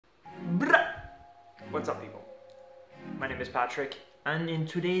What's up, people? My name is Patrick, and in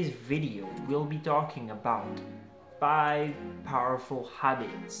today's video we'll be talking about 5 powerful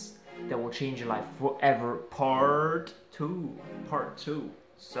habits that will change your life forever, part 2.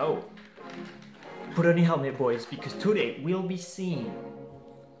 So put on your helmet, boys, because today we'll be seeing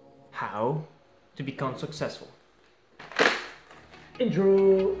how to become successful.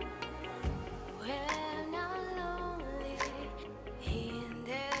 Intro.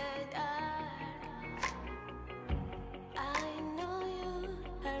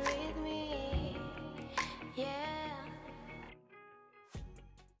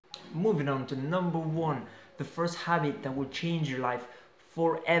 Moving on to number 1, the first habit that will change your life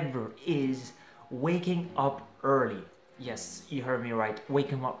forever is waking up early. Yes, you heard me right,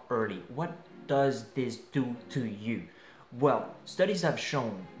 waking up early. What does this do to you? Well, studies have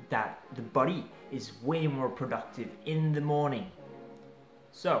shown that the body is way more productive in the morning.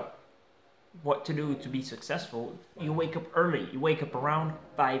 So, what to do to be successful? You wake up early. You wake up around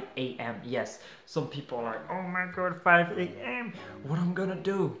 5 a.m. Yes, some people are like, oh my god, 5 a.m. What I'm gonna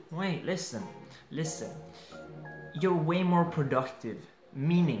do? Wait, listen. You're way more productive,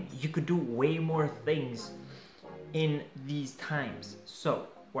 meaning you could do way more things in these times. So,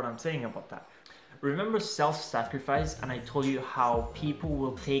 what I'm saying about that, remember self-sacrifice, and I told you how people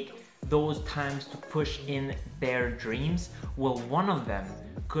will take those times to push in their dreams? Well, one of them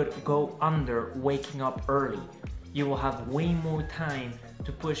could go under waking up early. You will have way more time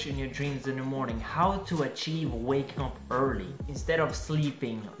to push in your dreams in the morning. How to achieve waking up early instead of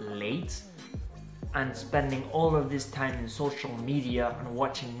sleeping late and spending all of this time in social media and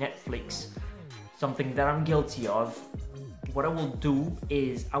watching Netflix, something that I'm guilty of. What I will do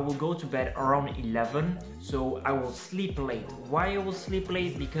is I will go to bed around 11, so I will sleep late. Why I will sleep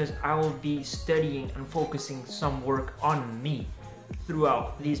late? Because I will be studying and focusing some work on me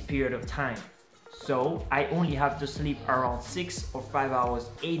throughout this period of time. So I only have to sleep around 6 or 5 hours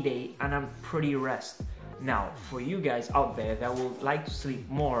a day, and I'm pretty rest. Now, for you guys out there that would like to sleep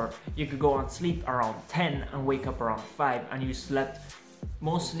more, you could go and sleep around 10 and wake up around 5, and you slept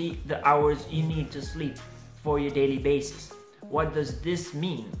mostly the hours you need to sleep for your daily basis. What does this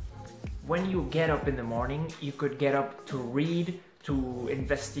mean? When you get up in the morning, you could get up to read, to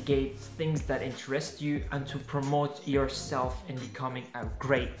investigate things that interest you, and to promote yourself in becoming a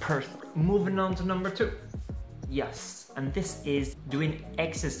great person. Moving on to number 2. Yes, and this is doing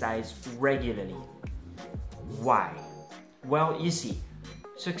exercise regularly. Why? Well, you see,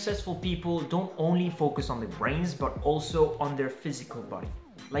 successful people don't only focus on their brains, but also on their physical body.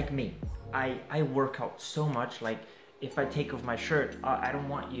 Like me, I work out so much, like if I take off my shirt, I don't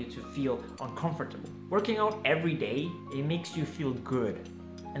want you to feel uncomfortable. Working out every day, it makes you feel good.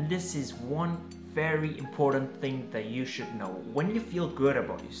 And this is one very important thing that you should know. When you feel good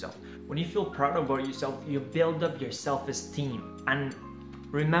about yourself, when you feel proud about yourself, you build up your self-esteem. And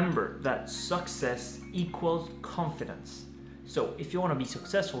remember that success equals confidence. So if you want to be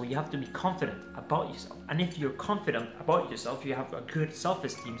successful, you have to be confident about yourself. And if you're confident about yourself, you have a good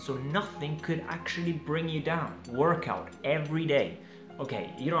self-esteem, so nothing could actually bring you down. Work out every day.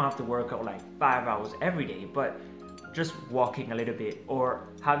 Okay, you don't have to work out like 5 hours every day, but just walking a little bit or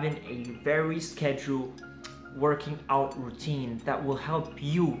having a very scheduled working out routine that will help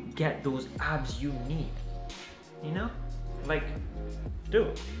you get those abs you need. You know? Like,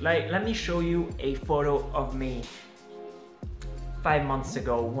 dude, like, let me show you a photo of me 5 months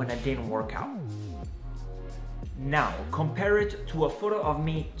ago when I didn't work out. Now, compare it to a photo of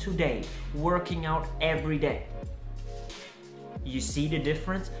me today, working out every day. You see the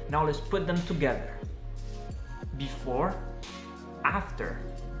difference? Now let's put them together. Before, after.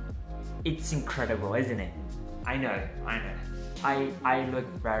 It's incredible, isn't it? I know. I look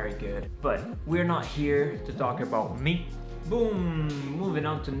very good, but we're not here to talk about me. Boom! Moving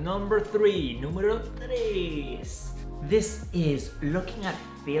on to number 3. Numero 3. This is looking at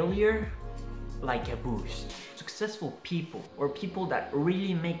failure like a boost. Successful people, or people that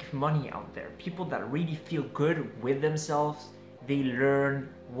really make money out there, people that really feel good with themselves, they learn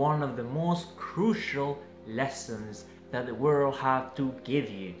one of the most crucial lessons that the world have to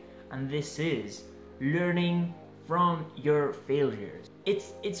give you. And this is learning from your failures.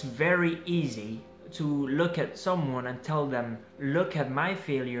 It's very easy to look at someone and tell them, look at my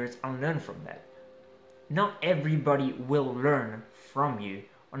failures and learn from that. Not everybody will learn from you,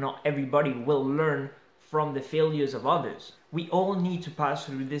 or not everybody will learn from the failures of others. We all need to pass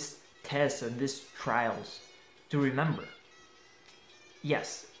through this test and these trials to remember.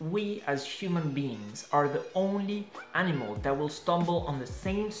 Yes, we as human beings are the only animal that will stumble on the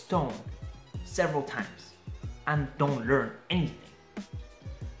same stone several times and don't learn anything.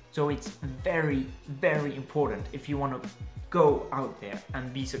 So it's very, very important if you want to go out there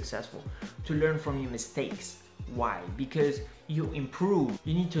and be successful to learn from your mistakes. Why? Because you improve.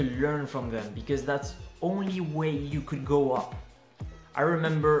 You need to learn from them because that's only way you could go up. I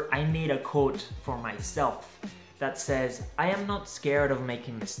remember I made a quote for myself that says, I am not scared of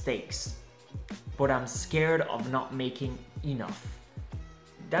making mistakes, but I'm scared of not making enough.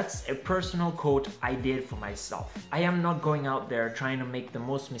 That's a personal quote I did for myself. I am not going out there trying to make the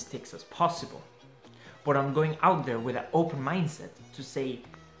most mistakes as possible, but I'm going out there with an open mindset to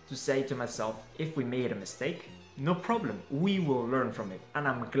say to myself, if we made a mistake, no problem, we will learn from it, and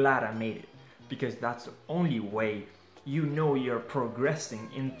I'm glad I made it, because that's the only way you know you're progressing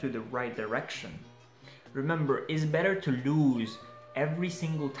into the right direction. Remember, it's better to lose every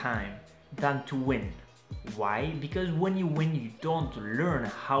single time than to win. Why? Because when you win, you don't learn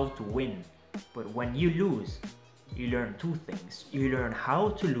how to win. But when you lose, you learn two things. You learn how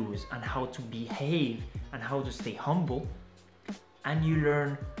to lose and how to behave and how to stay humble. And you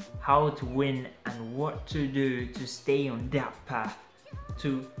learn how to win and what to do to stay on that path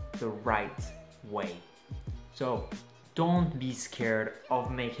to the right way. So don't be scared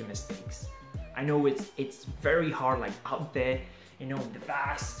of making mistakes. I know it's very hard, like out there, you know, the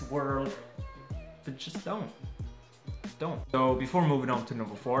vast world, but just don't. So before moving on to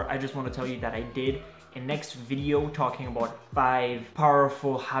number 4, I just want to tell you that I did a next video talking about 5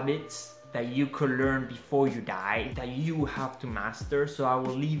 powerful habits that you could learn before you die, that you have to master. So I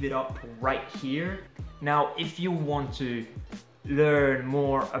will leave it up right here. Now, if you want to learn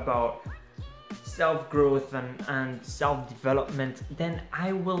more about self-growth and self-development, then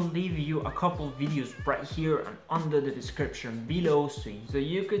I will leave you a couple videos right here and under the description below so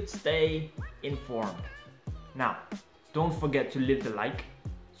you could stay informed. Now, don't forget to leave the like,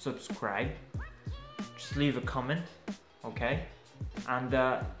 subscribe, just leave a comment, okay? And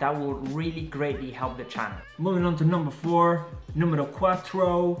that will really greatly help the channel. Moving on to number 4, numero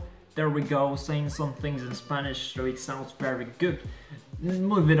cuatro. There we go, saying some things in Spanish so it sounds very good.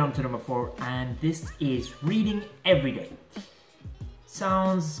 Moving on to number 4, and this is reading every day.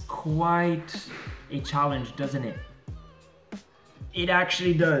 Sounds quite a challenge, doesn't it? It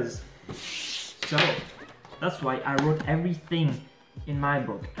actually does. So that's why I wrote everything in my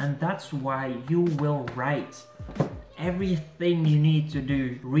book, and that's why you will write everything you need to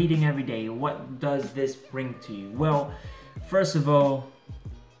do reading every day. What does this bring to you? Well, first of all,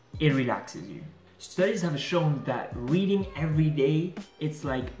 it relaxes you. Studies have shown that reading every day, it's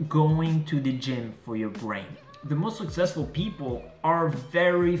like going to the gym for your brain. The most successful people are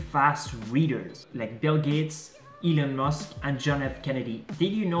very fast readers, like Bill Gates, Elon Musk, and John F. Kennedy.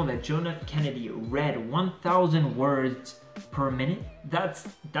 Did you know that John F. Kennedy read 1,000 words per minute? That's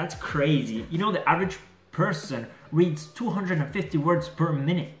crazy. You know, the average person reads 250 words per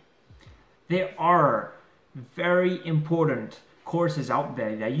minute. There are very important courses out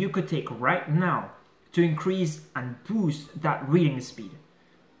there that you could take right now to increase and boost that reading speed.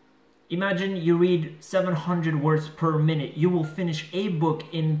 Imagine you read 700 words per minute. You will finish a book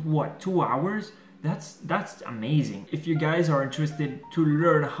in what, 2 hours? That's amazing. If you guys are interested to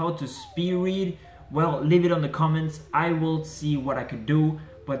learn how to speed read, well, leave it on the comments. I will see what I could do,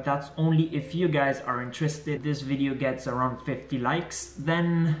 but that's only if you guys are interested. This video gets around 50 likes,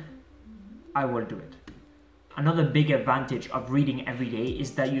 then I will do it. Another big advantage of reading every day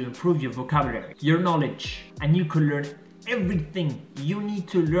is that you improve your vocabulary, your knowledge, and you can learn everything you need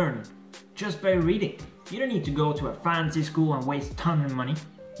to learn just by reading. You don't need to go to a fancy school and waste a ton of money.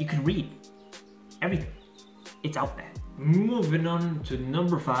 You can read everything. It's out there. Moving on to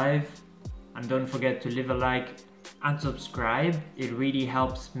number 5, and don't forget to leave a like and subscribe. It really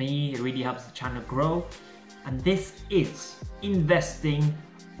helps me, it really helps the channel grow. And this is investing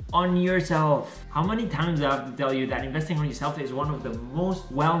on yourself. How many times I have to tell you that investing on yourself is one of the most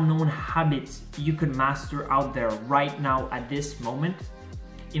well-known habits you could master out there right now at this moment?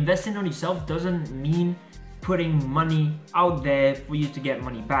 Investing on yourself doesn't mean putting money out there for you to get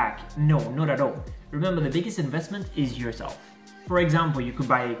money back. No, not at all. Remember, the biggest investment is yourself. For example, you could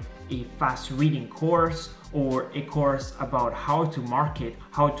buy a fast reading course or a course about how to market,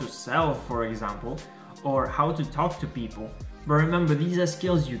 how to sell, for example, or how to talk to people. But remember, these are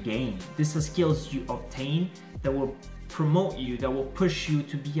skills you gain. These are skills you obtain that will promote you, that will push you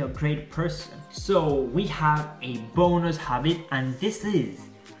to be a great person. So we have a bonus habit, and this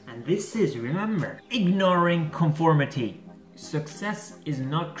is, remember, ignoring conformity. Success is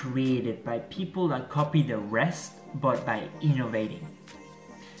not created by people that copy the rest, but by innovating.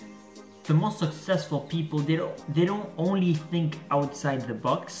 The most successful people, they don't only think outside the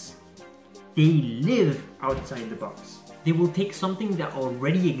box, they live outside the box. They will take something that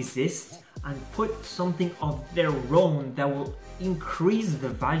already exists and put something of their own that will increase the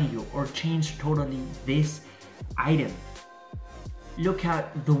value or change totally this item. Look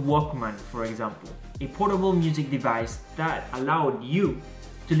at the Walkman, for example, a portable music device that allowed you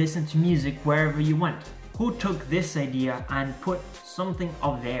to listen to music wherever you went. Who took this idea and put something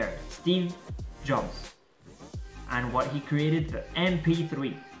of theirs? Steve Jobs. And what he created, the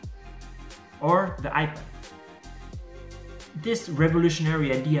MP3 or the iPad. This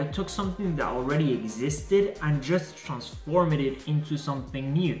revolutionary idea took something that already existed and just transformed it into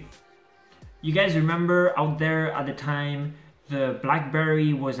something new. You guys remember out there at the time the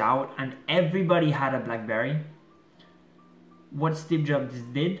BlackBerry was out and everybody had a BlackBerry? What Steve Jobs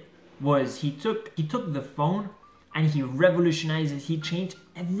did was he took the phone and he revolutionized it. He changed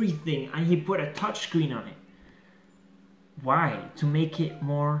everything and he put a touchscreen on it. Why? To make it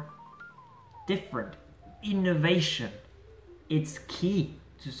more different. Innovation. It's key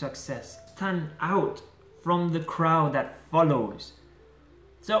to success. Stand out from the crowd that follows.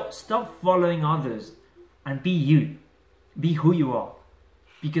 So stop following others and be you. Be who you are.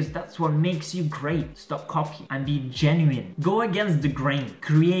 Because that's what makes you great. Stop copying and be genuine. Go against the grain.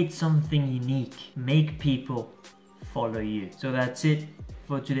 Create something unique. Make people follow you. So that's it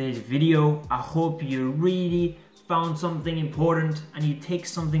for today's video. I hope you really found something important and you take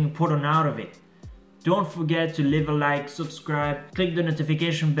something important out of it. Don't forget to leave a like, subscribe, click the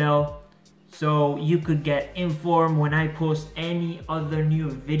notification bell so you could get informed when I post any other new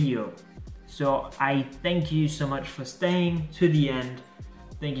video. So I thank you so much for staying to the end.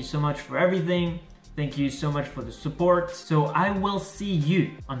 Thank you so much for everything. Thank you so much for the support. So I will see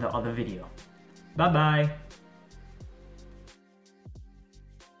you on the other video. Bye bye.